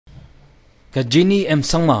Ka Jenny M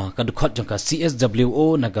Sangma ka dukhat jangka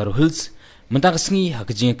CSWO na Garo Hills mentang sengi ha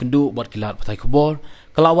ka Jingiaknieh buat kilat patai kubor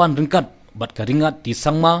kelawan ringkat bat ka ringat ti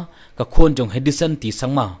Sangma ka khon jong Hedison ti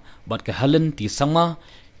Sangma bat ka Helen ti Sangma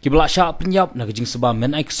kibla sya Pyniap na jing seba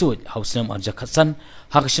men ai ksut hausnam arja khatsan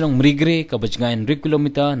ha ka shnong mrigre ka bajngain 2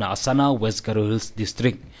 kilometer na Asana West Garo Hills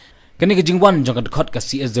district kani ka jingwan jong ka dukhat ka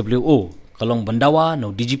CSWO kalong bandawa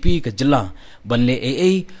no DGP ka jela banle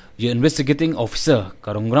AA ye investigating officer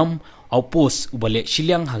karongram outpost ubale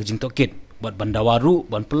Shiliang ha jing toket bat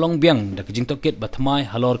bandawaru ban pelong biang da jing toket batmai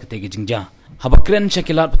halor kete Jingshah habakren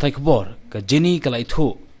syakilat patai kubor ka Jenny kala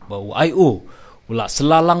itu ba IO ula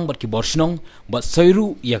selalang bat kibor snong bat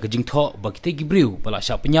soiru ya ka jing tho ba kite gibriu bala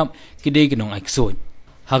sya Pyniap kide ginong ai ksoi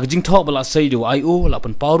ha jing tho bala sai do IO la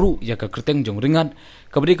pan pauru ya ka kerteng jong ringat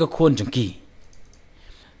ka bri ka khon jongki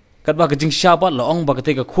kat ba ka Jingshah bat laong ba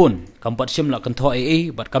kate ka khon kampat sim la kan tho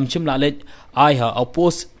AA bat kam sim la let ai ha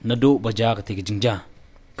outpost nadu baja kate Jingshah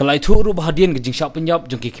kalai thu ru bahadian ka Jingshah Pyniap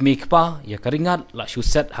jongki khme khpa ya karingat la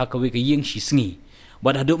shuset ha kawe ka ying shi sngi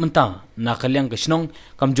bad hadu menta na kalyang ka snong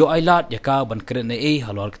kam jo ailat ya ka ban kren AA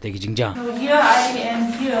halor kate Jingshah. So here I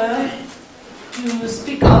am here to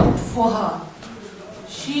speak out for her.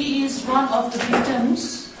 She is one of the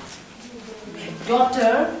victims,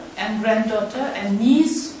 daughter and granddaughter and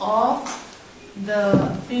niece of the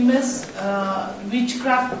famous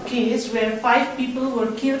witchcraft case where 5 people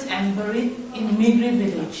were killed and buried in Migri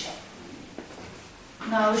village.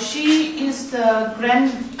 Now she is the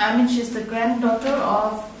granddaughter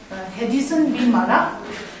of Hedison B. Mara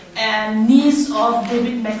and niece of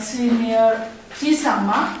David Maximier T.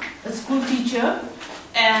 Sangma, a school teacher,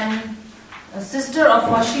 and a sister of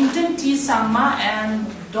Washington T. Sangma and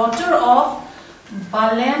daughter of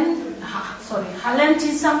Halen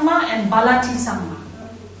T. Sangma and Bala T. Sangma.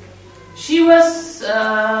 She was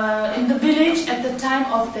in the village at the time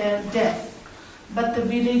of their death, but the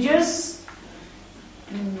villagers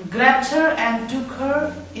grabbed her and took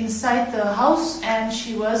her inside the house, and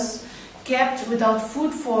she was kept without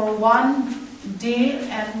food for 1 day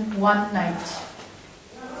and 1 night.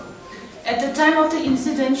 At the time of the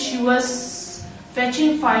incident, she was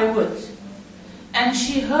fetching firewood, and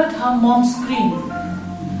she heard her mom scream.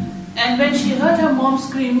 And when she heard her mom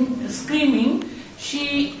screaming,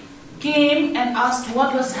 she came and asked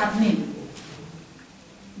what was happening.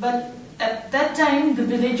 But at that time, the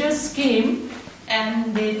villagers came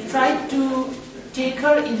and they tried to take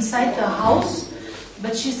her inside the house,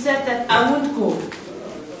 but she said that I won't go.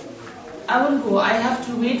 I have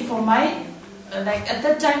to wait for my at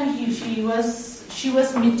that time she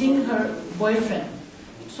was meeting her boyfriend,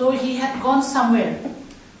 so he had gone somewhere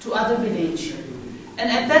to other village, and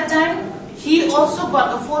at that time he also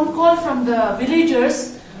got a phone call from the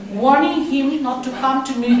villagers warning him not to come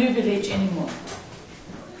to Migri village anymore.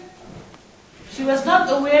 She was not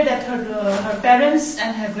aware that her parents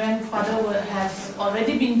and her grandfather has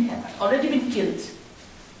already been killed.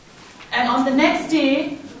 And on the next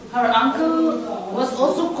day, her uncle was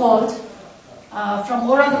also called from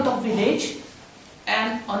Oragatok village,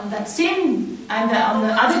 and on the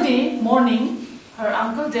other day morning, her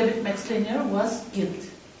uncle David Maximier was killed.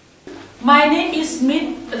 My name is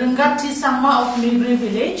Smith Ringati Sangma of Migri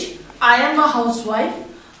village. I am a housewife.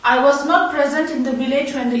 I was not present in the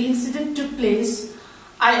village when the incident took place.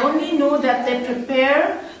 I only know that they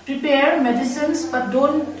prepare medicines but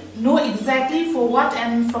don't know exactly for what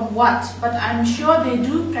and from what. But I'm sure they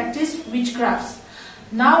do practice witchcrafts.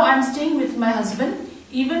 Now I'm staying with my husband.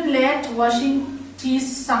 Even late Washington T.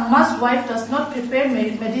 Sangma's wife does not prepare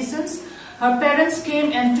medicines. Her parents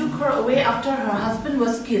came and took her away after her husband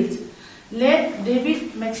was killed. Late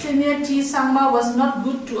David Maximier T. Sangma was not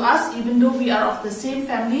good to us, even though we are of the same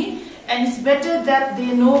family, and it's better that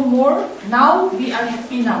they know more. Now we are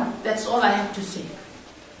happy now. That's all I have to say.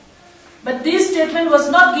 But this statement was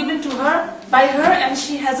not given to her by her, and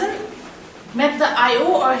she hasn't met the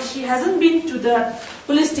IO or she hasn't been to the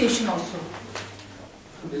police station also.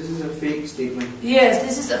 This is a fake statement. Yes,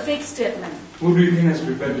 this is a fake statement. Who do you think has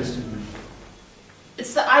prepared this statement?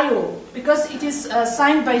 It's the IO, because it is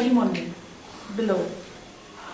signed by him only below.